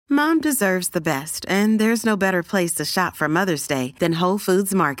Mom deserves the best, and there's no better place to shop for Mother's Day than Whole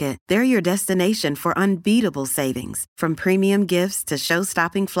Foods Market. They're your destination for unbeatable savings, from premium gifts to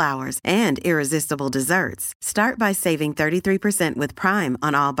show-stopping flowers and irresistible desserts. Start by saving 33% with Prime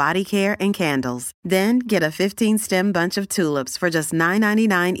on all body care and candles. Then get a 15-stem bunch of tulips for just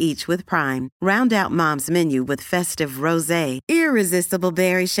 $9.99 each with Prime. Round out Mom's menu with festive rosé, irresistible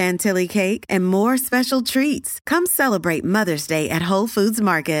berry chantilly cake, and more special treats. Come celebrate Mother's Day at Whole Foods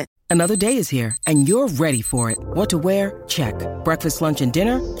Market. Another day is here, and you're ready for it. What to wear? Check. Breakfast, lunch, and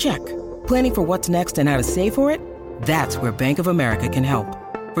dinner? Check. Planning for what's next and how to save for it? That's where Bank of America can help.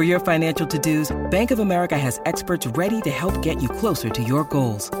 For your financial to-dos, Bank of America has experts ready to help get you closer to your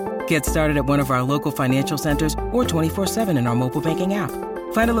goals. Get started at one of our local financial centers or 24/7 in our mobile banking app.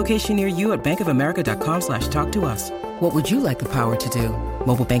 Find a location near you at bankofamerica.com/talktous. What would you like the power to do?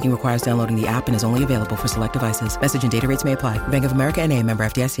 Mobile banking requires downloading the app and is only available for select devices. Message and data rates may apply. Bank of America N.A., member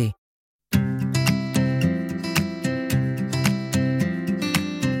FDIC.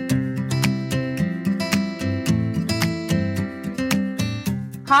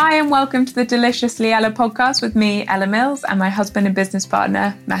 Hi and welcome to the Deliciously Ella podcast with me, Ella Mills, and my husband and business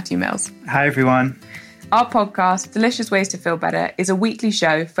partner, Matthew Mills. Hi everyone. Our podcast, Delicious Ways to Feel Better, is a weekly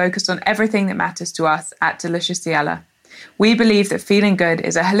show focused on everything that matters to us at Deliciously Ella. We believe that feeling good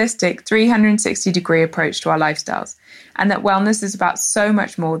is a holistic 360-degree approach to our lifestyles, and that wellness is about so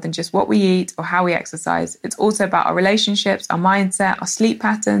much more than just what we eat or how we exercise. It's also about our relationships, our mindset, our sleep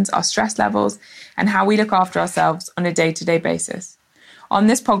patterns, our stress levels, and how we look after ourselves on a day-to-day basis. On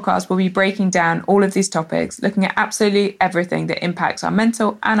this podcast, we'll be breaking down all of these topics, looking at absolutely everything that impacts our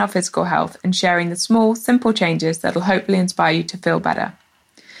mental and our physical health, and sharing the small, simple changes that will hopefully inspire you to feel better.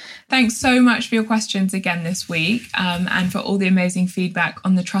 Thanks so much for your questions again this week, and for all the amazing feedback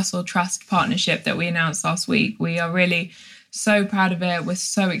on the Trussell Trust partnership that we announced last week. We are really so proud of it. We're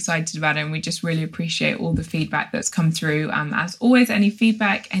so excited about it, and we just really appreciate all the feedback that's come through. As always, any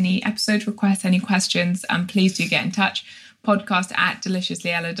feedback, any episode requests, any questions, please do get in touch.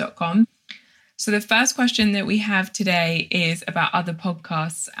 podcast@deliciouslyella.com. So the first question that we have today is about other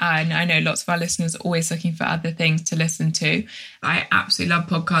podcasts. And I know lots of our listeners are always looking for other things to listen to. I absolutely love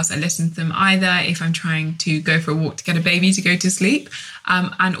podcasts. I listen to them either if I'm trying to go for a walk to get a baby to go to sleep,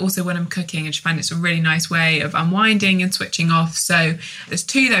 and also when I'm cooking. I just find it's a really nice way of unwinding and switching off. So there's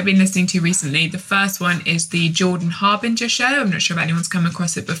two that I've been listening to recently. The first one is the Jordan Harbinger Show. I'm not sure if anyone's come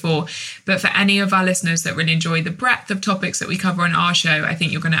across it before, but for any of our listeners that really enjoy the breadth of topics that we cover on our show, I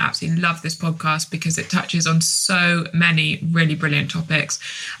think you're going to absolutely love this podcast because it touches on so many really brilliant topics.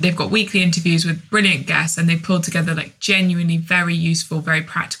 They've got weekly interviews with brilliant guests, and they've pulled together like genuinely very useful, very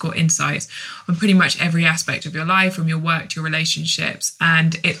practical insights on pretty much every aspect of your life, from your work to your relationships.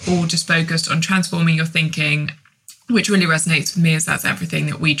 And it all just focused on transforming your thinking, which really resonates with me, as that's everything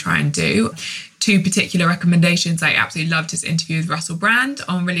that we try and do. Two particular recommendations. I absolutely loved his interview with Russell Brand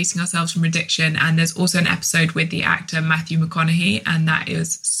on releasing ourselves from addiction. And there's also an episode with the actor Matthew McConaughey, and that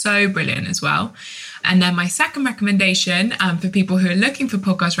is so brilliant as well. And then my second recommendation, for people who are looking for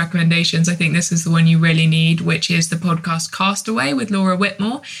podcast recommendations, I think this is the one you really need, which is the podcast Castaway with Laura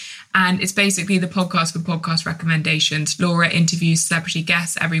Whitmore. And it's basically the podcast for podcast recommendations. Laura interviews celebrity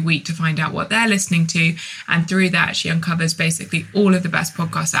guests every week to find out what they're listening to. And through that, she uncovers basically all of the best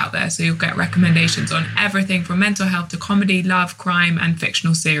podcasts out there. So you'll get recommendations on everything from mental health to comedy, love, crime, and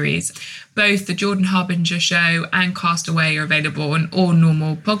fictional series. Both the Jordan Harbinger Show and Castaway are available on all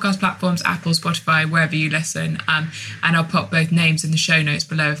normal podcast platforms, Apple, Spotify, wherever you listen. And I'll put both names in the show notes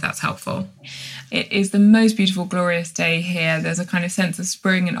below if that's helpful. It is the most beautiful, glorious day here. There's a kind of sense of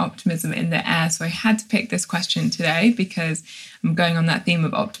spring and optimism in the air. So I had to pick this question today because I'm going on that theme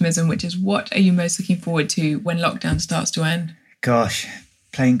of optimism, which is, what are you most looking forward to when lockdown starts to end? Gosh,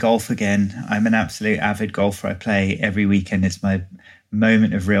 playing golf again. I'm an absolute avid golfer. I play every weekend. It's my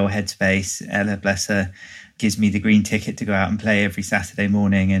moment of real headspace. Ella, bless her, gives me the green ticket to go out and play every Saturday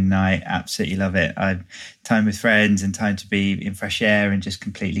morning, and I absolutely love it. I've time with friends and time to be in fresh air and just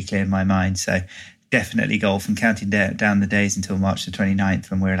completely clear my mind. So definitely golf, and counting down the days until March the 29th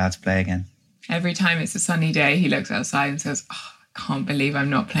when we're allowed to play again. Every time it's a sunny day, he looks outside and says, I can't believe I'm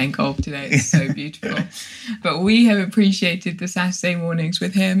not playing golf today. It's so beautiful. But we have appreciated the Saturday mornings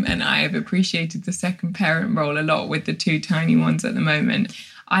with him, and I have appreciated the second parent role a lot with the two tiny ones at the moment.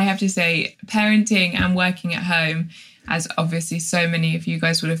 I have to say, parenting and working at home, as obviously so many of you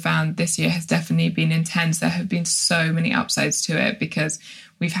guys would have found, this year has definitely been intense. There have been so many upsides to it because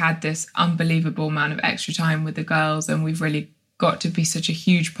we've had this unbelievable amount of extra time with the girls, and we've really got to be such a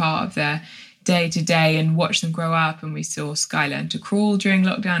huge part of their day to day and watch them grow up. And we saw Sky learn to crawl during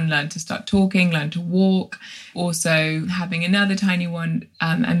lockdown, learn to start talking, learn to walk. Also having another tiny one,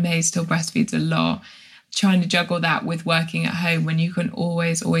 and May still breastfeeds a lot. Trying to juggle that with working at home when you can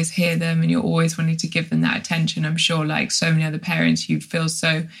always hear them and you're always wanting to give them that attention. I'm sure, like so many other parents, you'd feel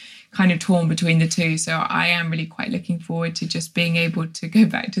so kind of torn between the two. So I am really quite looking forward to just being able to go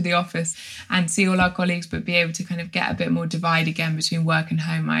back to the office and see all our colleagues, but be able to kind of get a bit more divide again between work and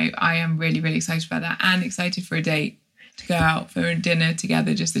home. I am really, really excited about that, and excited for a date to go out for a dinner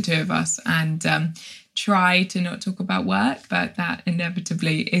together, just the two of us, and try to not talk about work, but that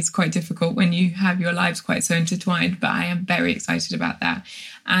inevitably is quite difficult when you have your lives quite so intertwined. But I am very excited about that.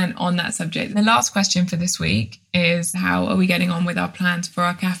 And on that subject, the last question for this week is, how are we getting on with our plans for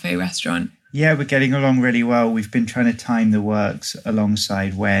our cafe restaurant? Yeah, we're getting along really well. We've been trying to time the works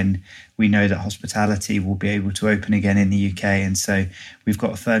alongside when we know that hospitality will be able to open again in the UK. And so we've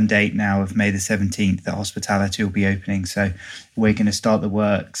got a firm date now of May the 17th that hospitality will be opening. So we're going to start the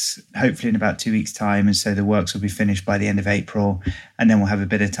works hopefully in about 2 weeks' time. And so the works will be finished by the end of April. And then we'll have a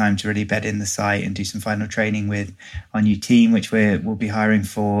bit of time to really bed in the site and do some final training with our new team, which we'll be hiring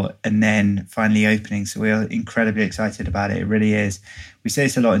for, and then finally opening. So we are incredibly excited about it. It really is. We say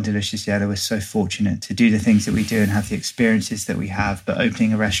this a lot in Delicious Yellow. We're so fortunate to do the things that we do and have the experiences that we have. But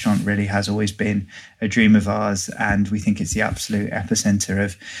opening a restaurant really has always been a dream of ours. And we think it's the absolute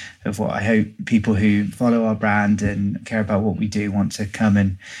epicenter of what I hope people who follow our brand and care about what we do want to come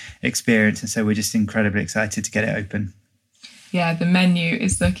and experience. And so we're just incredibly excited to get it open. Yeah, the menu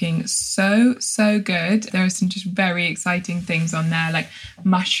is looking so good. There are some just very exciting things on there, like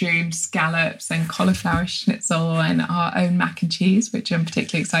mushroom scallops and cauliflower schnitzel and our own mac and cheese, which I'm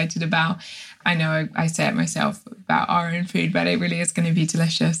particularly excited about. I know I say it myself about our own food, but it really is going to be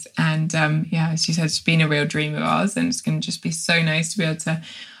delicious. And as you said, it's been a real dream of ours, and it's going to just be so nice to be able to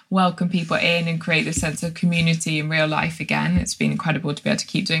welcome people in and create this sense of community in real life again. It's been incredible to be able to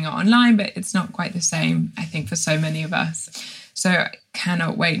keep doing it online, but it's not quite the same, I think, for so many of us. So I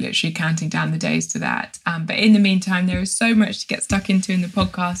cannot wait, literally counting down the days to that. But in the meantime, there is so much to get stuck into in the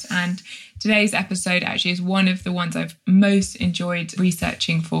podcast. And today's episode actually is one of the ones I've most enjoyed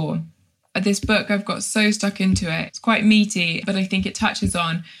researching for. This book, I've got so stuck into it. It's quite meaty, but I think it touches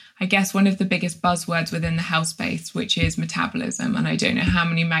on, I guess, one of the biggest buzzwords within the health space, which is metabolism. And I don't know how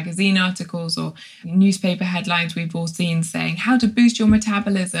many magazine articles or newspaper headlines we've all seen saying how to boost your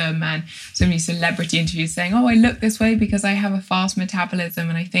metabolism, and so many celebrity interviews saying, oh, I look this way because I have a fast metabolism.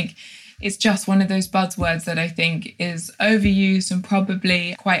 And I think it's just one of those buzzwords that I think is overused and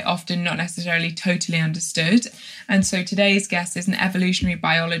probably quite often not necessarily totally understood. And so today's guest is an evolutionary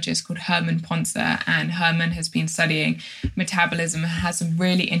biologist called Herman Pontzer, and Herman has been studying metabolism and has some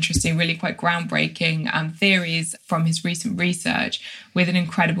really interesting, really quite groundbreaking theories from his recent research with an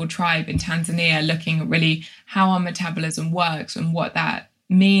incredible tribe in Tanzania, looking at really how our metabolism works and what that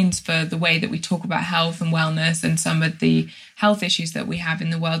means for the way that we talk about health and wellness and some of the health issues that we have in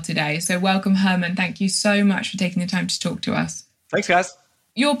the world today. So welcome, Herman. Thank you so much for taking the time to talk to us. Thanks, guys.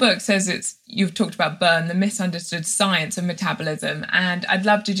 Your book says you've talked about Burn, the misunderstood science of metabolism. And I'd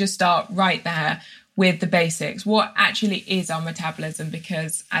love to just start right there with the basics. What actually is our metabolism?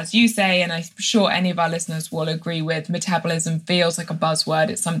 Because as you say, and I'm sure any of our listeners will agree with, metabolism feels like a buzzword.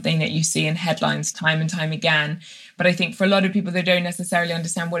 It's something that you see in headlines time and time again. But I think for a lot of people, they don't necessarily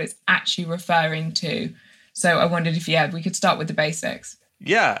understand what it's actually referring to. So I wondered if, we could start with the basics.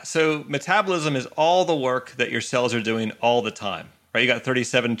 Yeah, so metabolism is all the work that your cells are doing all the time, right? You got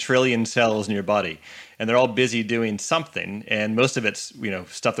 37 trillion cells in your body, and they're all busy doing something. And most of it's,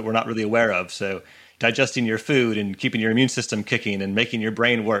 stuff that we're not really aware of. So digesting your food and keeping your immune system kicking and making your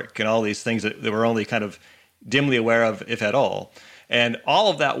brain work and all these things that we're only kind of dimly aware of, if at all. And all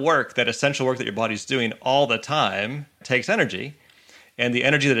of that work, that essential work that your body's doing all the time, takes energy. And the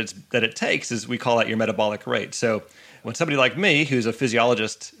energy that it takes is, we call that your metabolic rate. So when somebody like me, who's a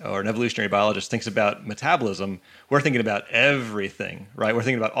physiologist or an evolutionary biologist, thinks about metabolism, we're thinking about everything, right? We're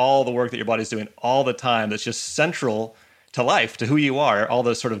thinking about all the work that your body's doing all the time that's just central to life, to who you are, all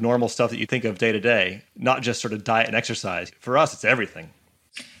the sort of normal stuff that you think of day to day, not just sort of diet and exercise. For us, it's everything.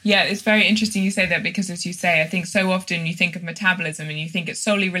 Yeah, it's very interesting you say that, because as you say, I think so often you think of metabolism and you think it's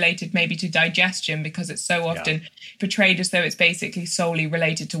solely related maybe to digestion, because it's so often portrayed as though it's basically solely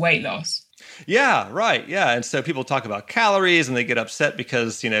related to weight loss. Yeah, right. Yeah. And so people talk about calories and they get upset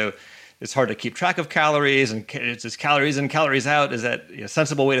because, it's hard to keep track of calories, and it's just calories in, calories out. Is that a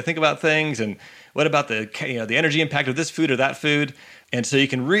sensible way to think about things? And what about the energy impact of this food or that food? And so you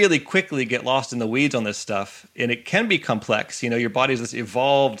can really quickly get lost in the weeds on this stuff. And it can be complex. Your body's this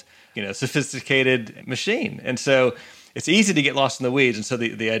evolved, sophisticated machine. And so it's easy to get lost in the weeds. And so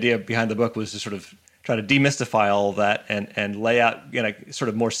the idea behind the book was to sort of try to demystify all of that and lay out in a sort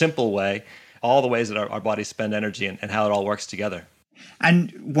of more simple way all the ways that our bodies spend energy and how it all works together.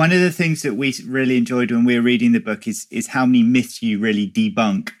 And one of the things that we really enjoyed when we were reading the book is how many myths you really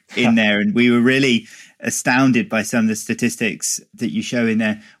debunk in there. And we were really astounded by some of the statistics that you show in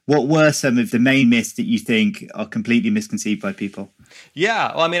there. What were some of the main myths that you think are completely misconceived by people?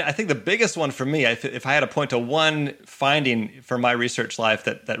 Yeah, well, I mean, I think the biggest one for me, if I had to point to one finding from my research life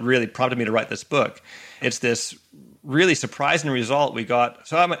that really prompted me to write this book, it's this really surprising result we got.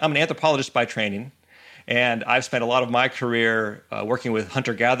 So I'm an anthropologist by training, and I've spent a lot of my career working with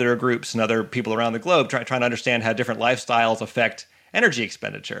hunter-gatherer groups and other people around the globe trying to understand how different lifestyles affect energy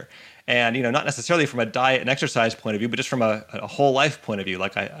expenditure. And, not necessarily from a diet and exercise point of view, but just from a whole life point of view,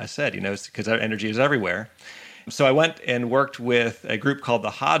 like I said, because our energy is everywhere. So I went and worked with a group called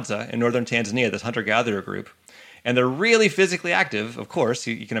the Hadza in northern Tanzania, this hunter-gatherer group. And they're really physically active, of course.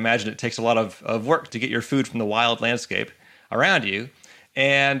 You can imagine it takes a lot of work to get your food from the wild landscape around you.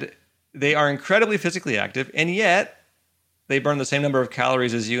 And they are incredibly physically active, and yet they burn the same number of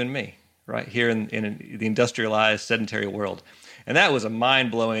calories as you and me, right, here in the industrialized, sedentary world. And that was a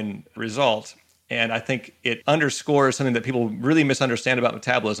mind-blowing result. And I think it underscores something that people really misunderstand about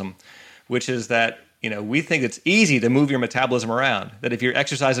metabolism, which is that we think it's easy to move your metabolism around, that if you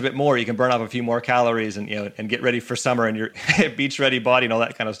exercise a bit more, you can burn off a few more calories and get ready for summer and your beach-ready body and all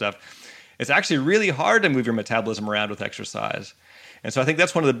that kind of stuff. It's actually really hard to move your metabolism around with exercise. And so I think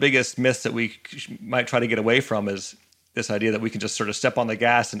that's one of the biggest myths that we might try to get away from, is this idea that we can just sort of step on the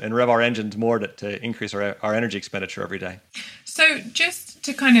gas and rev our engines more to increase our energy expenditure every day. So just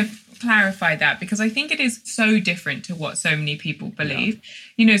to kind of clarify that, because I think it is so different to what so many people believe.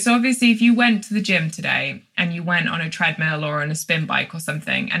 Yeah. So obviously if you went to the gym today and you went on a treadmill or on a spin bike or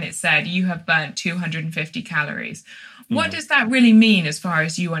something and it said you have burnt 250 calories, what does that really mean as far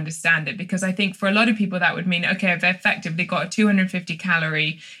as you understand it? Because I think for a lot of people that would mean, okay, I've effectively got a 250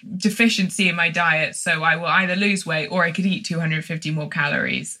 calorie deficiency in my diet, so I will either lose weight or I could eat 250 more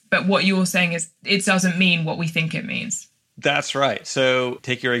calories. But what you're saying is it doesn't mean what we think it means. That's right. So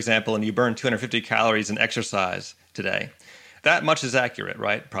take your example and you burn 250 calories in exercise today. That much is accurate,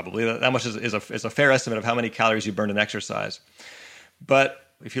 right? Probably. That much is a fair estimate of how many calories you burned in exercise. But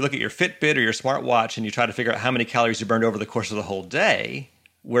if you look at your Fitbit or your smartwatch and you try to figure out how many calories you burned over the course of the whole day,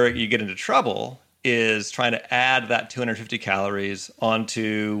 where you get into trouble is trying to add that 250 calories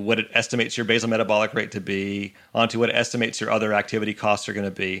onto what it estimates your basal metabolic rate to be, onto what it estimates your other activity costs are going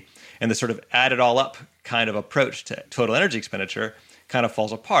to be. And the sort of add it all up kind of approach to total energy expenditure kind of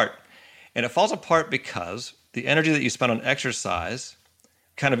falls apart. And it falls apart because the energy that you spend on exercise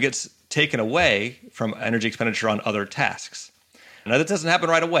kind of gets taken away from energy expenditure on other tasks. Now, that doesn't happen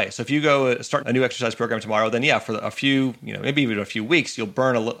right away. So if you go start a new exercise program tomorrow, then for a few, maybe even a few weeks, you'll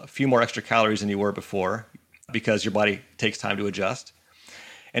burn a few more extra calories than you were before because your body takes time to adjust.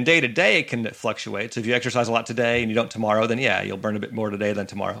 And day to day, it can fluctuate. So if you exercise a lot today and you don't tomorrow, then you'll burn a bit more today than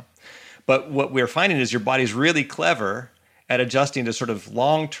tomorrow. But what we're finding is your body's really clever at adjusting to sort of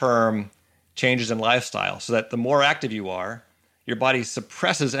long-term changes in lifestyle, so that the more active you are, your body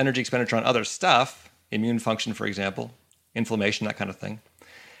suppresses energy expenditure on other stuff, immune function, for example, inflammation, that kind of thing,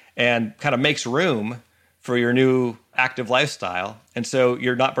 and kind of makes room for your new active lifestyle. And so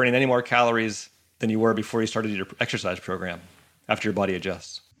you're not burning any more calories than you were before you started your exercise program after your body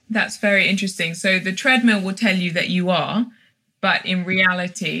adjusts. That's very interesting. So the treadmill will tell you that you are, but in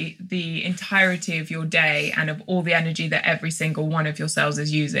reality, the entirety of your day and of all the energy that every single one of your cells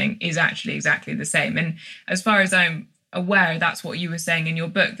is using is actually exactly the same. And as far as I'm aware, that's what you were saying in your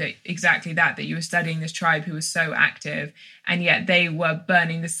book, that you were studying this tribe who was so active, and yet they were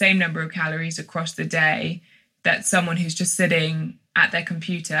burning the same number of calories across the day that someone who's just sitting at their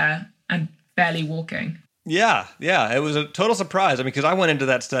computer and barely walking. Yeah. It was a total surprise. I mean, because I went into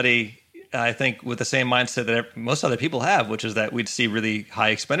that study, I think, with the same mindset that most other people have, which is that we'd see really high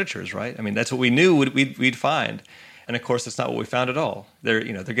expenditures, right? I mean, that's what we knew we'd find. And of course, that's not what we found at all. They're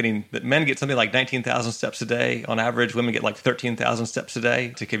getting, men get something like 19,000 steps a day on average. Women get like 13,000 steps a day,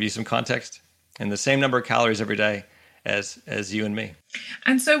 to give you some context, and the same number of calories every day as you and me.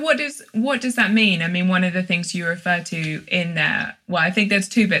 And so what does that mean? I mean, one of the things you refer to in there, well, I think there's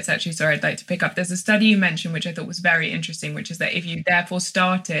two bits actually, sorry, I'd like to pick up. There's a study you mentioned, which I thought was very interesting, which is that if you therefore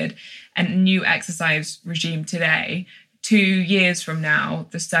started a new exercise regime today, 2 years from now,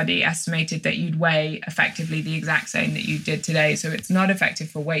 the study estimated that you'd weigh effectively the exact same that you did today. So it's not effective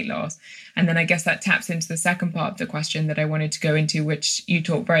for weight loss. And then I guess that taps into the second part of the question that I wanted to go into, which you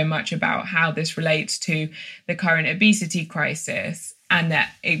talk very much about how this relates to the current obesity crisis, and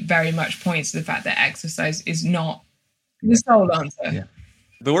that it very much points to the fact that exercise is not The sole answer. Yeah.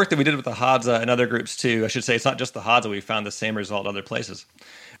 The work that we did with the Hadza and other groups too, I should say, it's not just the Hadza, we found the same result other places.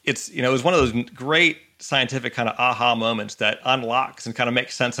 It was one of those great scientific kind of aha moments that unlocks and kind of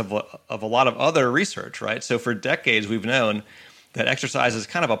makes sense of a lot of other research, right? So for decades, we've known that exercise is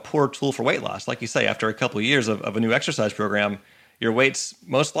kind of a poor tool for weight loss. Like you say, after a couple of years of a new exercise program, your weight's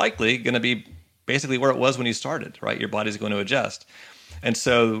most likely going to be basically where it was when you started, right? Your body's going to adjust. And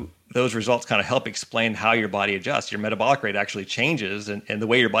so those results kind of help explain how your body adjusts. Your metabolic rate actually changes, and the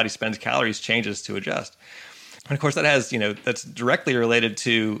way your body spends calories changes to adjust. And of course, that has, that's directly related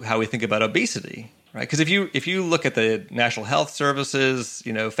to how we think about obesity, right? Because if you look at the National Health Service's,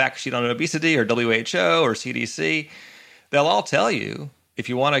 fact sheet on obesity, or WHO or CDC, they'll all tell you if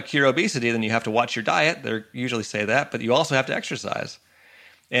you want to cure obesity, then you have to watch your diet. They usually say that, but you also have to exercise.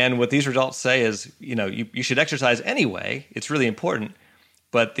 And what these results say is, you should exercise anyway. It's really important.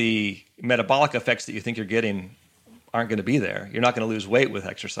 But the metabolic effects that you think you're getting aren't going to be there. You're not going to lose weight with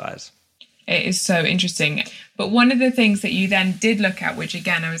exercise. It is so interesting. But one of the things that you then did look at, which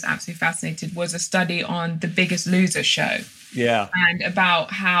again, I was absolutely fascinated, was a study on The Biggest Loser show. Yeah. And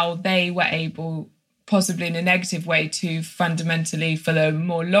about how they were able, possibly in a negative way, to fundamentally, for the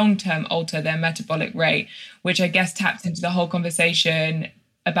more long-term, alter their metabolic rate, which I guess taps into the whole conversation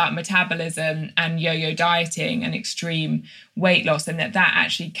about metabolism and yo-yo dieting and extreme weight loss, and that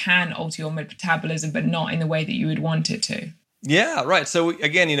actually can alter your metabolism, but not in the way that you would want it to. Yeah, right. So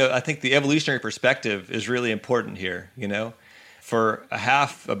again, I think the evolutionary perspective is really important here. For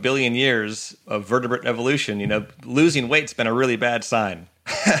 500 million years of vertebrate evolution, losing weight's been a really bad sign.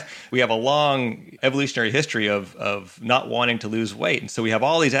 We have a long evolutionary history of not wanting to lose weight. And so we have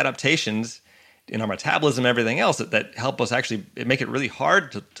all these adaptations in our metabolism and everything else that help us actually make it really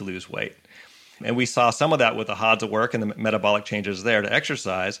hard to lose weight. And we saw some of that with the Hadza work and the metabolic changes there to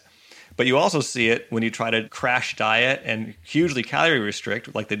exercise. But you also see it when you try to crash diet and hugely calorie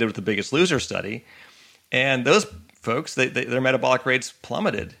restrict, like they did with the Biggest Loser study. And those folks, their metabolic rates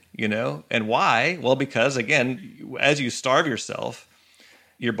plummeted, And why? Well, because, again, as you starve yourself,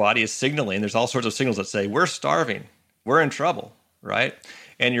 your body is signaling. There's all sorts of signals that say, we're starving, we're in trouble, right?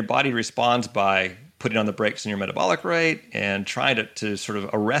 And your body responds by putting on the brakes in your metabolic rate and trying to sort of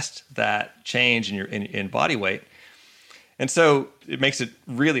arrest that change in body weight. And so it makes it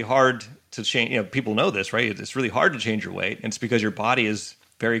really hard to change. People know this, right? It's really hard to change your weight. And it's because your body is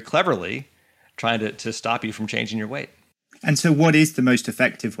very cleverly trying to stop you from changing your weight. And so what is the most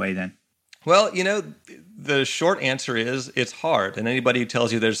effective way then? Well, the short answer is it's hard. And anybody who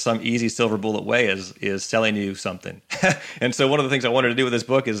tells you there's some easy silver bullet way is selling you something. And so one of the things I wanted to do with this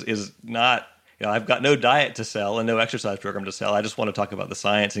book is not, I've got no diet to sell and no exercise program to sell. I just want to talk about the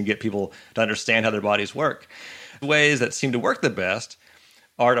science and get people to understand how their bodies work. The ways that seem to work the best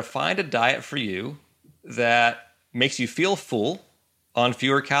are to find a diet for you that makes you feel full on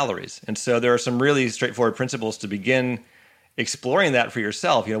fewer calories. And so there are some really straightforward principles to begin exploring that for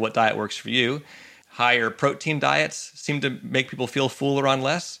yourself. What diet works for you. Higher protein diets seem to make people feel fuller on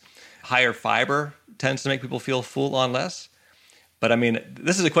less. Higher fiber tends to make people feel full on less. But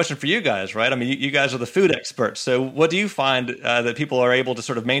this is a question for you guys, right? You guys are the food experts. So what do you find that people are able to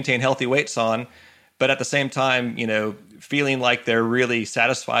sort of maintain healthy weights on, but at the same time, feeling like they're really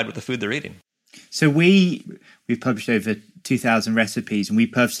satisfied with the food they're eating? So we've published over 2,000 recipes, and we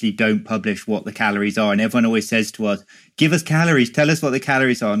purposely don't publish what the calories are. And everyone always says to us, give us calories, tell us what the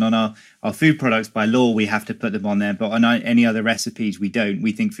calories are. And on our food products, by law, we have to put them on there. But on any other recipes, we don't.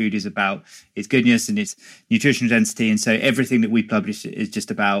 We think food is about its goodness and its nutritional density. And so everything that we publish is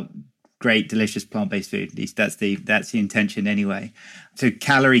just about great, delicious plant-based food. At least that's the intention anyway. So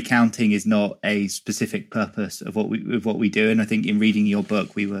calorie counting is not a specific purpose of what we do. And I think in reading your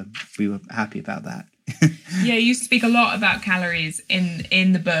book, we were happy about that. Yeah, you speak a lot about calories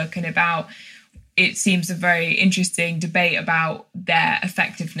in the book, and about, it seems, a very interesting debate about their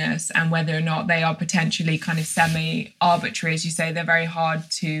effectiveness and whether or not they are potentially kind of semi-arbitrary. As you say, they're very hard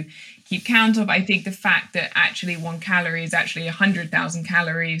to keep count of. I think the fact that actually 1 calorie is actually 100,000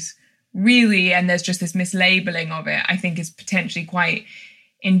 calories, really, and there's just this mislabeling of it, I think is potentially quite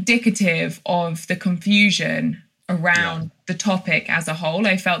indicative of the confusion around the topic as a whole.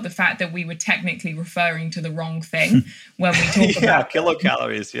 I felt the fact that we were technically referring to the wrong thing when we talk about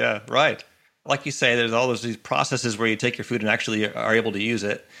kilocalories. Yeah, right. Like you say, there's all these processes where you take your food and actually are able to use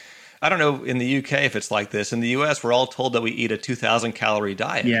it. I don't know in the UK if it's like this. In the US, we're all told that we eat a 2,000 calorie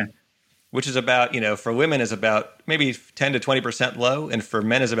diet. Yeah. Which is about, for women is about maybe 10 to 20% low, and for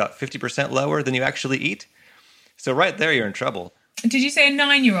men is about 50% lower than you actually eat. So right there, you're in trouble. Did you say a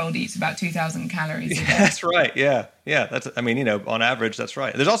 9-year-old eats about 2,000 calories a day? That's right. Yeah. That's, on average, that's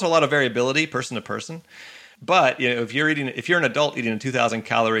right. There's also a lot of variability person to person. But if you're an adult eating a 2,000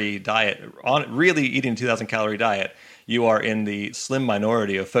 calorie diet, really eating a 2,000 calorie diet, you are in the slim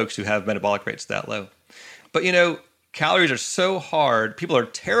minority of folks who have metabolic rates that low. But calories are so hard. People are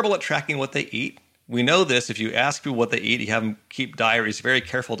terrible at tracking what they eat. We know this. If you ask people what they eat, you have them keep diaries, very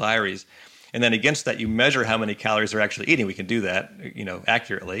careful diaries. And then against that, you measure how many calories they're actually eating. We can do that,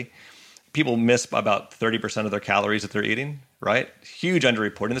 accurately. People miss about 30% of their calories that they're eating, right? Huge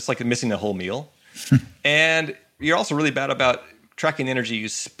underreporting. It's like missing a whole meal. And you're also really bad about tracking the energy you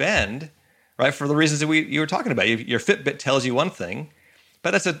spend, right? For the reasons that you were talking about. Your Fitbit tells you one thing,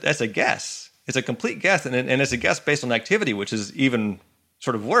 but that's a guess. It's a complete guess, and it's a guess based on activity, which is even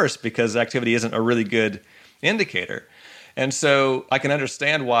sort of worse because activity isn't a really good indicator. And so I can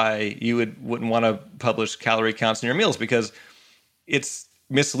understand why you wouldn't want to publish calorie counts in your meals, because it's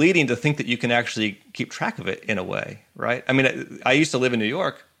misleading to think that you can actually keep track of it in a way, right? I mean, I used to live in New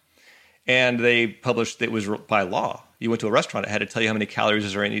York, and they published, it was by law. You went to a restaurant, it had to tell you how many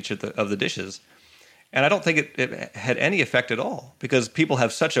calories are in each of the dishes. And I don't think it had any effect at all, because people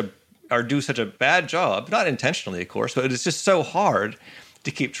have do such a bad job, not intentionally, of course, but it's just so hard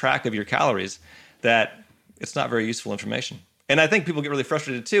to keep track of your calories that it's not very useful information. And I think people get really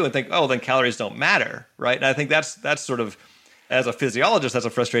frustrated too and think, oh, then calories don't matter, right? And I think that's sort of, as a physiologist, that's a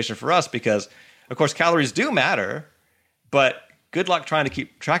frustration for us because, of course, calories do matter, but good luck trying to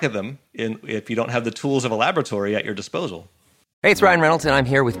keep track of them if you don't have the tools of a laboratory at your disposal. Hey, it's Ryan Reynolds, and I'm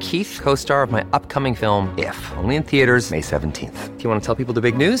here with Keith, co-star of my upcoming film, If, only in theaters May 17th. Do you want to tell people the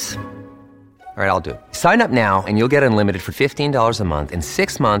big news? All right, I'll do it. Sign up now and you'll get unlimited for $15 a month and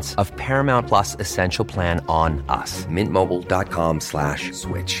 6 months of Paramount Plus Essential Plan on us.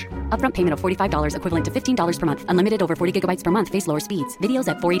 MintMobile.com/switch. Upfront payment of $45 equivalent to $15 per month. Unlimited over 40 gigabytes per month. Face lower speeds. Videos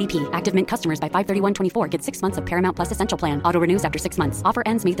at 480p. Active Mint customers by 531.24 get 6 months of Paramount Plus Essential Plan. Auto renews after 6 months. Offer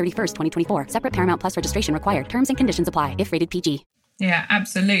ends May 31st, 2024. Separate Paramount Plus registration required. Terms and conditions apply if rated PG. Yeah,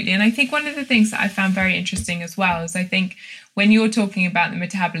 absolutely. And I think one of the things that I found very interesting as well is I think when you're talking about the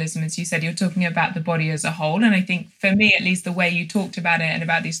metabolism, as you said, you're talking about the body as a whole. And I think for me, at least the way you talked about it and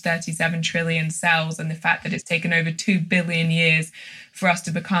about these 37 trillion cells and the fact that it's taken over 2 billion years for us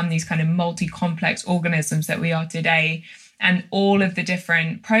to become these kind of multi-complex organisms that we are today, and all of the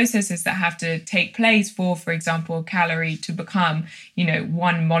different processes that have to take place for example, a calorie to become,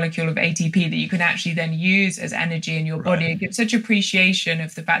 one molecule of ATP that you can actually then use as energy in your body. It gives such appreciation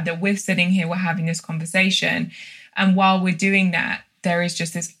of the fact that we're sitting here, we're having this conversation. And while we're doing that, there is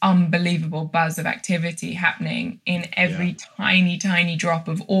just this unbelievable buzz of activity happening in every tiny, tiny drop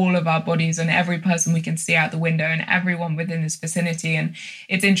of all of our bodies and every person we can see out the window and everyone within this vicinity. And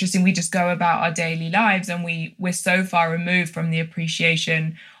it's interesting, we just go about our daily lives and we're so far removed from the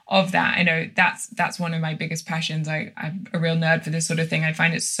appreciation of that. I know that's one of my biggest passions. I'm a real nerd for this sort of thing. I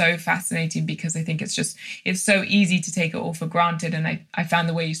find it so fascinating because I think it's so easy to take it all for granted. And I found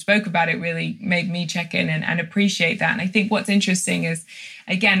the way you spoke about it really made me check in and appreciate that. And I think what's interesting is,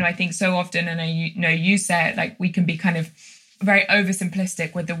 again, I think so often, and I know you say it, like we can be kind of very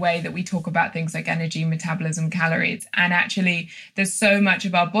oversimplistic with the way that we talk about things like energy, metabolism, calories. And actually, there's so much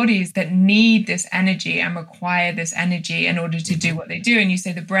of our bodies that need this energy and require this energy in order to do what they do. And you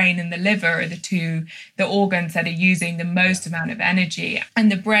say the brain and the liver are the organs that are using the most amount of energy.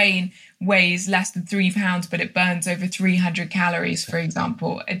 And the brain weighs less than 3 pounds, but it burns over 300 calories, for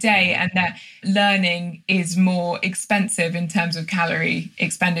example, a day. And that learning is more expensive in terms of calorie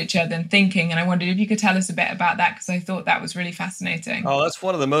expenditure than thinking. And I wondered if you could tell us a bit about that, because I thought that was really fascinating. Oh, that's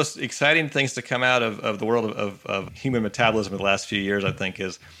one of the most exciting things to come out of the world of human metabolism in the last few years, I think,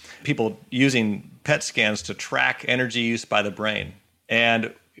 is people using PET scans to track energy use by the brain.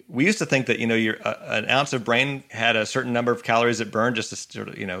 And we used to think that, an ounce of brain had a certain number of calories it burned, just to sort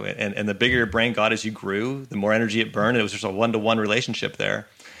of, and the bigger your brain got as you grew, the more energy it burned. It was just a one-to-one relationship there.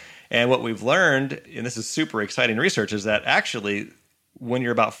 And what we've learned, and this is super exciting research, is that actually when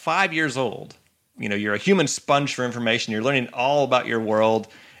you're about 5 years old, you're a human sponge for information. You're learning all about your world,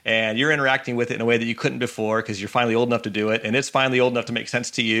 and you're interacting with it in a way that you couldn't before because you're finally old enough to do it, and it's finally old enough to make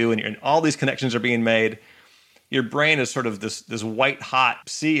sense to you, and all these connections are being made. Your brain is sort of this white hot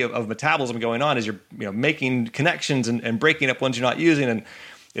sea of metabolism going on as you're making connections and breaking up ones you're not using, and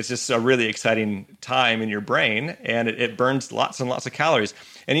it's just a really exciting time in your brain, and it burns lots and lots of calories.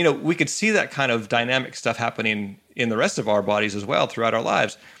 And we could see that kind of dynamic stuff happening in the rest of our bodies as well throughout our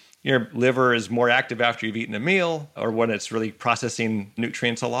lives. Your liver is more active after you've eaten a meal, or when it's really processing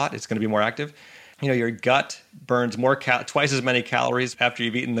nutrients a lot, it's going to be more active. Your gut burns twice as many calories after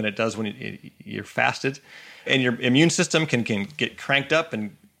you've eaten than it does when you're fasted. And your immune system can get cranked up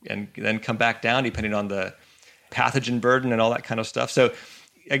and then come back down depending on the pathogen burden and all that kind of stuff. So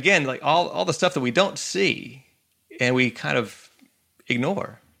again, like all the stuff that we don't see and we kind of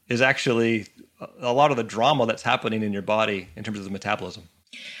ignore is actually a lot of the drama that's happening in your body in terms of the metabolism.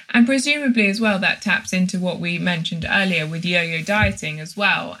 And presumably as well, that taps into what we mentioned earlier with yo-yo dieting as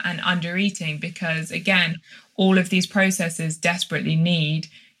well and undereating, because again, all of these processes desperately need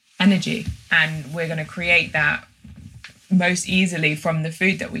energy, and we're going to create that most easily from the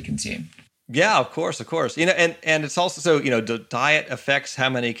food that we consume. Yeah, of course. And it's also so, the diet affects how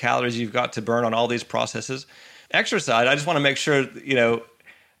many calories you've got to burn on all these processes. Exercise, I just want to make sure,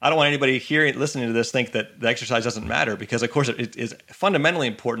 I don't want anybody listening to this think that the exercise doesn't matter, because of course it is fundamentally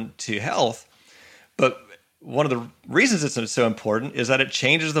important to health. But one of the reasons it's so important is that it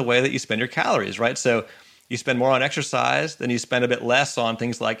changes the way that you spend your calories, right? So you spend more on exercise, then you spend a bit less on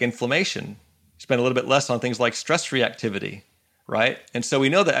things like inflammation. You spend a little bit less on things like stress reactivity, right? And so we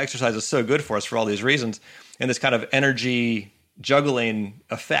know that exercise is so good for us for all these reasons. And this kind of energy juggling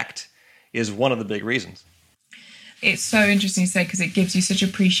effect is one of the big reasons. It's so interesting to say, because it gives you such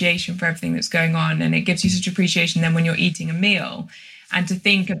appreciation for everything that's going on, and it gives you such appreciation then when you're eating a meal, and to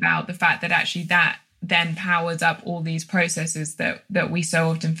think about the fact that actually that then powers up all these processes that we so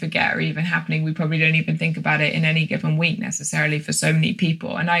often forget are even happening. We probably don't even think about it in any given week necessarily for so many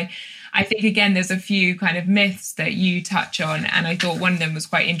people. And I think, again, there's a few kind of myths that you touch on. And I thought one of them was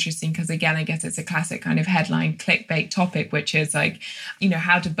quite interesting because, again, I guess it's a classic kind of headline clickbait topic, which is like,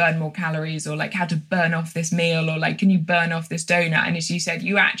 how to burn more calories, or like how to burn off this meal, or like, can you burn off this donut? And as you said,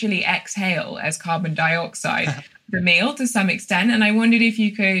 you actually exhale as carbon dioxide the meal to some extent. And I wondered if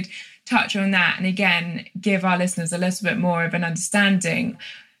you could touch on that and, again, give our listeners a little bit more of an understanding.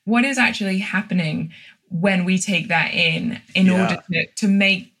 What is actually happening when we take that in order to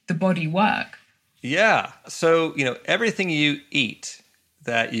make the body work? Yeah. So, everything you eat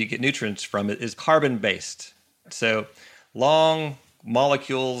that you get nutrients from is carbon-based. So long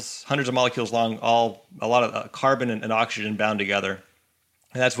molecules, hundreds of molecules long, a lot of carbon and oxygen bound together.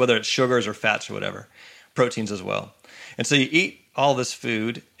 And that's whether it's sugars or fats or whatever, proteins as well. And so you eat all this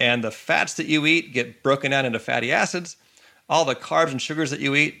food, and the fats that you eat get broken down into fatty acids. All the carbs and sugars that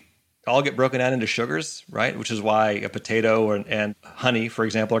you eat all get broken down into sugars, right? Which is why a potato and honey, for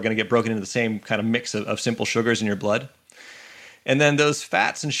example, are going to get broken into the same kind of mix of simple sugars in your blood. And then those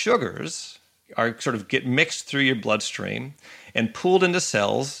fats and sugars are sort of get mixed through your bloodstream and pooled into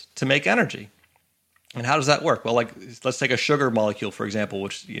cells to make energy. And how does that work? Well, let's take a sugar molecule, for example,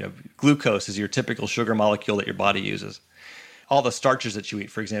 which, glucose is your typical sugar molecule that your body uses. All the starches that you eat,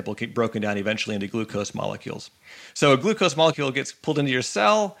 for example, get broken down eventually into glucose molecules. So a glucose molecule gets pulled into your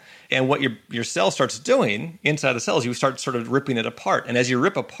cell, and what your cell starts doing inside the cells, you start sort of ripping it apart. And as you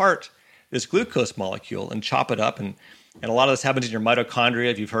rip apart this glucose molecule and chop it up, and a lot of this happens in your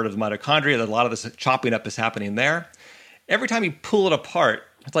mitochondria. If you've heard of the mitochondria, a lot of this chopping up is happening there. Every time you pull it apart,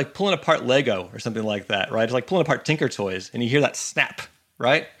 it's like pulling apart Lego or something like that, right? It's like pulling apart Tinker Toys, and you hear that snap,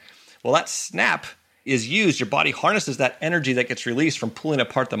 right? Well, that snap is used, your body harnesses that energy that gets released from pulling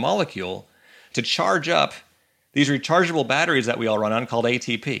apart the molecule to charge up these rechargeable batteries that we all run on called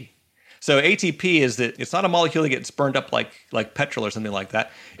ATP. So ATP is that it's not a molecule that gets burned up like petrol or something like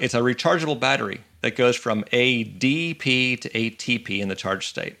that. It's a rechargeable battery that goes from ADP to ATP in the charged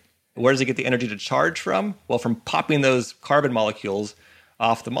state. Where does it get the energy to charge from? Well, from popping those carbon molecules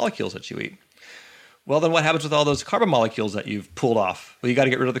off the molecules that you eat. Well, then what happens with all those carbon molecules that you've pulled off? Well, you got to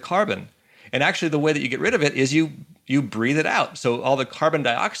get rid of the carbon. And actually, the way that you get rid of it is you breathe it out. So all the carbon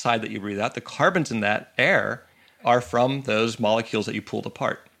dioxide that you breathe out, the carbons in that air are from those molecules that you pulled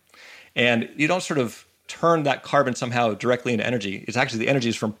apart. And you don't sort of turn that carbon somehow directly into energy. It's actually the energy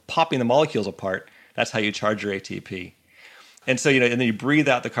is from popping the molecules apart. That's how you charge your ATP. And so, and then you breathe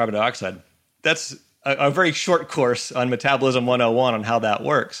out the carbon dioxide. That's a very short course on Metabolism 101 on how that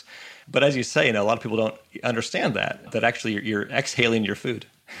works. But as you say, a lot of people don't understand that actually you're exhaling your food.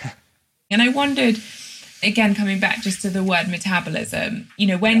 And I wondered, again, coming back just to the word metabolism,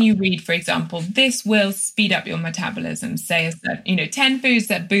 when you read, for example, this will speed up your metabolism, say it's that, 10 foods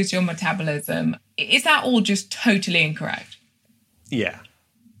that boost your metabolism. Is that all just totally incorrect? Yeah.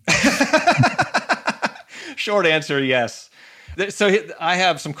 Short answer, yes. So I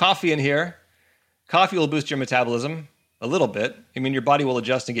have some coffee in here. Coffee will boost your metabolism a little bit. I mean, your body will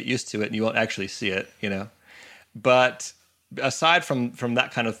adjust and get used to it, and you won't actually see it, But aside from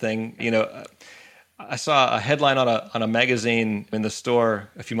that kind of thing, I saw a headline on a magazine in the store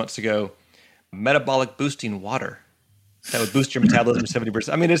a few months ago, metabolic boosting water that would boost your metabolism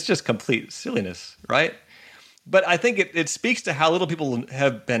 70%. I mean, it's just complete silliness, right? But I think it speaks to how little people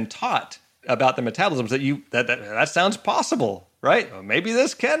have been taught about their metabolisms that sounds possible, right? Well, maybe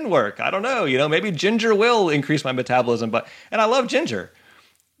this can work. I don't know. Maybe ginger will increase my metabolism, and I love ginger.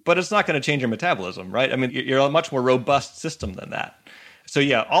 but it's not going to change your metabolism, right? I mean, you're a much more robust system than that. So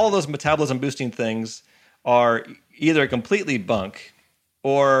yeah, all of those metabolism boosting things are either completely bunk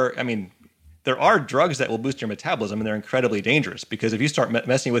or, I mean, there are drugs that will boost your metabolism, and they're incredibly dangerous because if you start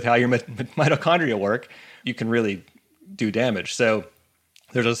messing with how your mitochondria work, you can really do damage. So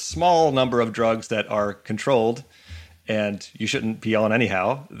there's a small number of drugs that are controlled, and you shouldn't be on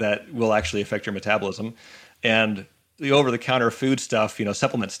anyhow, that will actually affect your metabolism. And the over-the-counter food stuff,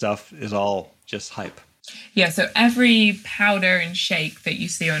 supplement stuff is all just hype. Yeah, so every powder and shake that you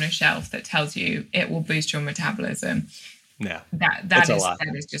see on a shelf that tells you it will boost your metabolism,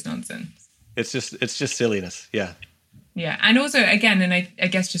 that is just nonsense. It's just silliness. Yeah. Yeah. And also, again, and I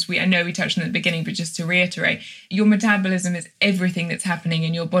guess I know we touched on it at the beginning, but just to reiterate, your metabolism is everything that's happening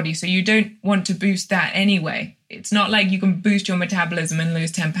in your body. So you don't want to boost that anyway. It's not like you can boost your metabolism and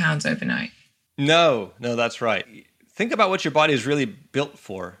lose 10 pounds overnight. No, that's right. Think about what your body is really built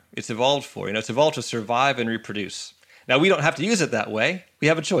for. It's evolved for. It's evolved to survive and reproduce. Now, we don't have to use it that way. We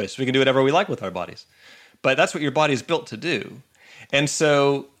have a choice. We can do whatever we like with our bodies. But that's what your body is built to do. And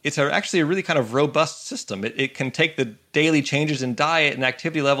so it's actually a really kind of robust system. It can take the daily changes in diet and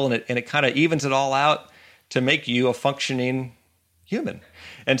activity level, and it kind of evens it all out to make you a functioning human.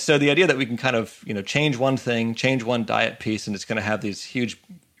 And so the idea that we can kind of, change one thing, change one diet piece, and it's going to have these huge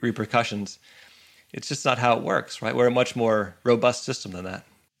repercussions, it's just not how it works, right? We're a much more robust system than that.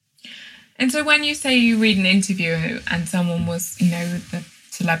 And so when you say you read an interview and someone was, the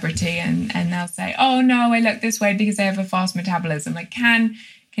celebrity and they'll say, oh no, I look this way because they have a fast metabolism. Like, can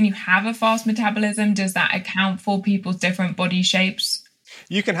you have a fast metabolism? Does that account for people's different body shapes?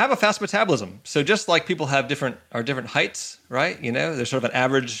 You can have a fast metabolism. So just like people have different heights, right? There's sort of an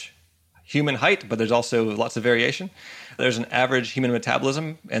average human height, but there's also lots of variation. There's an average human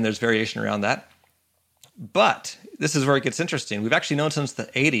metabolism, and there's variation around that. But this is where it gets interesting. We've actually known since the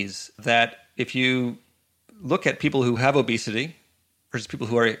 80s that if you look at people who have obesity versus people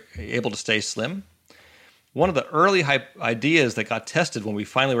who are able to stay slim, one of the early ideas that got tested when we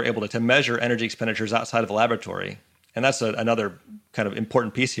finally were able to measure energy expenditures outside of the laboratory, and that's another kind of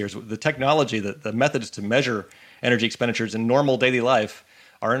important piece here, is the technology, the methods to measure energy expenditures in normal daily life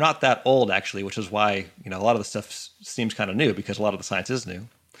are not that old, actually, which is why a lot of the stuff seems kind of new because a lot of the science is new.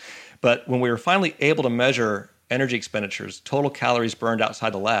 But when we were finally able to measure energy expenditures, total calories burned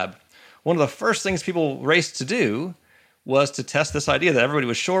outside the lab, one of the first things people raced to do was to test this idea that everybody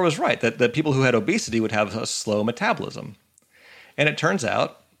was sure was right, that people who had obesity would have a slow metabolism. And it turns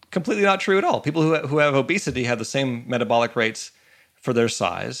out completely not true at all. People who have obesity have the same metabolic rates for their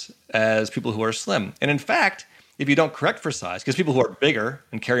size as people who are slim. And in fact, if you don't correct for size, because people who are bigger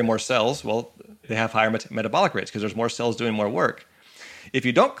and carry more cells, well, they have higher metabolic rates because there's more cells doing more work. If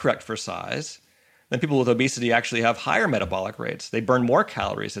you don't correct for size, then people with obesity actually have higher metabolic rates. They burn more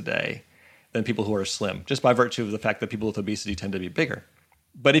calories a day than people who are slim, just by virtue of the fact that people with obesity tend to be bigger.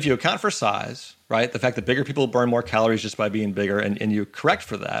 But if you account for size, right, the fact that bigger people burn more calories just by being bigger, and you correct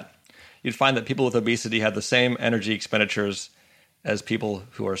for that, you'd find that people with obesity have the same energy expenditures as people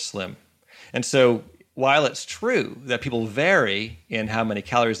who are slim. And so while it's true that people vary in how many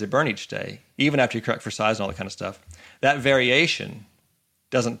calories they burn each day, even after you correct for size and all that kind of stuff, that variation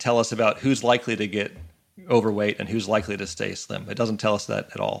doesn't tell us about who's likely to get overweight and who's likely to stay slim. It doesn't tell us that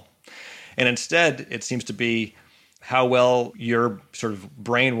at all. And instead, it seems to be how well your sort of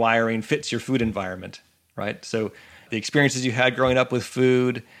brain wiring fits your food environment, right? So the experiences you had growing up with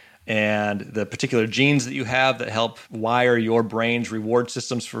food and the particular genes that you have that help wire your brain's reward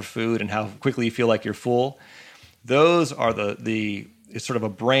systems for food and how quickly you feel like you're full, those are it's sort of a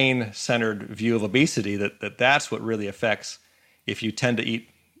brain-centered view of obesity that's what really affects if you tend to eat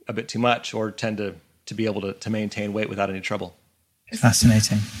a bit too much or tend to be able to maintain weight without any trouble.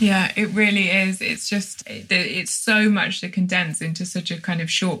 Fascinating. Yeah, it really is. It's just, it's so much to condense into such a kind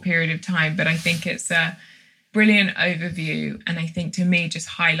of short period of time. But I think it's a brilliant overview. And I think to me just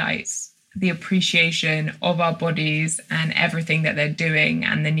highlights the appreciation of our bodies and everything that they're doing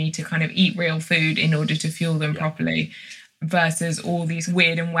and the need to kind of eat real food in order to fuel them properly versus all these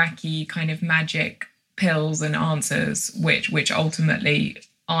weird and wacky kind of magic pills and answers, which ultimately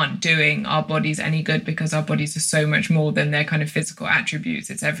aren't doing our bodies any good because our bodies are so much more than their kind of physical attributes.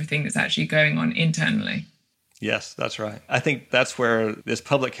 It's everything that's actually going on internally. Yes, that's right. I think that's where this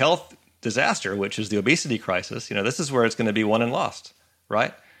public health disaster, which is the obesity crisis, this is where it's going to be won and lost,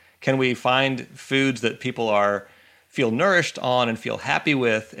 right? Can we find foods that people feel nourished on and feel happy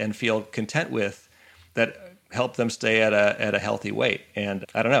with and feel content with that help them stay at a healthy weight? And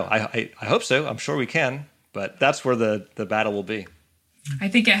I don't know. I hope so. I'm sure we can, but that's where the battle will be. I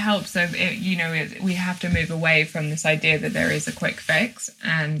think it helps. We have to move away from this idea that there is a quick fix,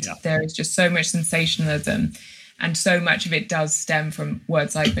 and there is just so much sensationalism, and so much of it does stem from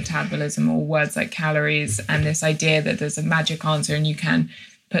words like metabolism or words like calories, and this idea that there's a magic answer and you can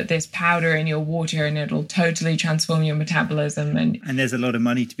put this powder in your water and it'll totally transform your metabolism. And there's a lot of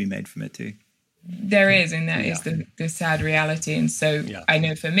money to be made from it too. There is, and that is the sad reality. And so I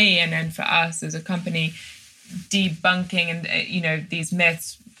know for me and then for us as a company, debunking and these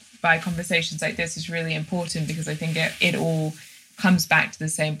myths by conversations like this is really important, because I think it all comes back to the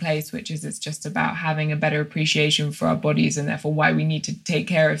same place, which is it's just about having a better appreciation for our bodies and therefore why we need to take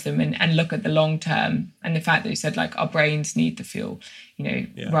care of them and look at the long term, and the fact that you said like our brains need the fuel,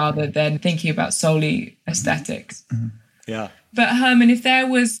 rather than thinking about solely aesthetics. Mm-hmm. Yeah. But Herman, if there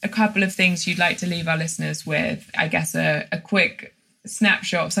was a couple of things you'd like to leave our listeners with, I guess a quick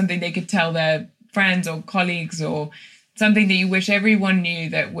snapshot of something they could tell their friends or colleagues, or something that you wish everyone knew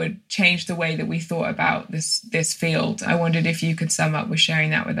that would change the way that we thought about this field, I wondered if you could sum up with sharing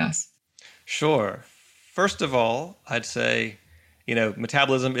that with us. Sure. First of all, I'd say,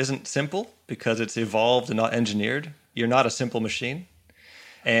 metabolism isn't simple because it's evolved and not engineered. You're not a simple machine.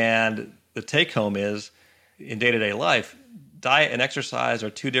 And the take home is, in day-to-day life, diet and exercise are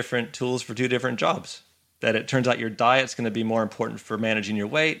two different tools for two different jobs. That it turns out your diet's going to be more important for managing your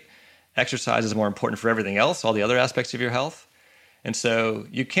weight. Exercise is more important for everything else, all the other aspects of your health. And so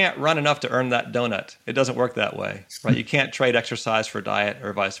you can't run enough to earn that donut. It doesn't work that way, right? You can't trade exercise for diet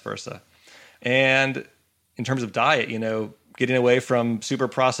or vice versa. And in terms of diet, getting away from super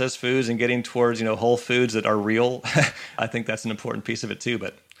processed foods and getting towards, whole foods that are real, I think that's an important piece of it too.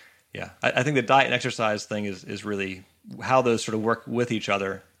 But yeah, I think the diet and exercise thing is really how those sort of work with each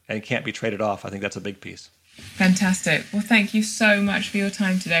other and can't be traded off. I think that's a big piece. Fantastic. Well, thank you so much for your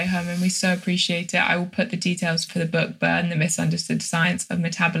time today, Herman. We so appreciate it. I will put the details for the book, Burn the Misunderstood Science of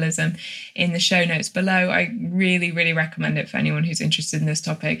Metabolism, in the show notes below. I really, really recommend it for anyone who's interested in this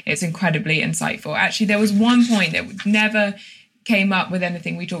topic. It's incredibly insightful. Actually, there was one point that never came up with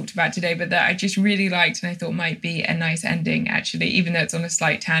anything we talked about today, but that I just really liked and I thought might be a nice ending, actually, even though it's on a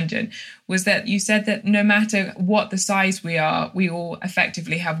slight tangent, was that you said that no matter what the size we are, we all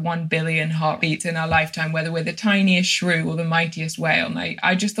effectively have 1 billion heartbeats in our lifetime, whether we're the tiniest shrew or the mightiest whale. And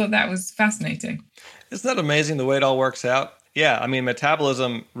I just thought that was fascinating. Isn't that amazing the way it all works out? Yeah, I mean,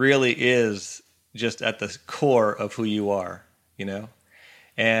 metabolism really is just at the core of who you are,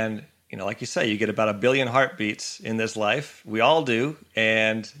 And like you say, you get about 1 billion heartbeats in this life. We all do,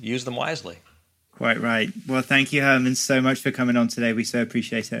 and use them wisely. Quite right. Well, thank you, Herman, so much for coming on today. We so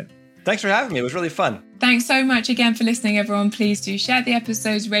appreciate it. Thanks for having me. It was really fun. Thanks so much again for listening, everyone. Please do share the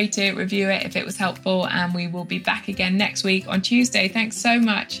episodes, rate it, review it if it was helpful, and we will be back again next week on Tuesday. Thanks so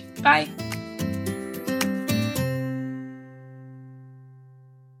much. Bye.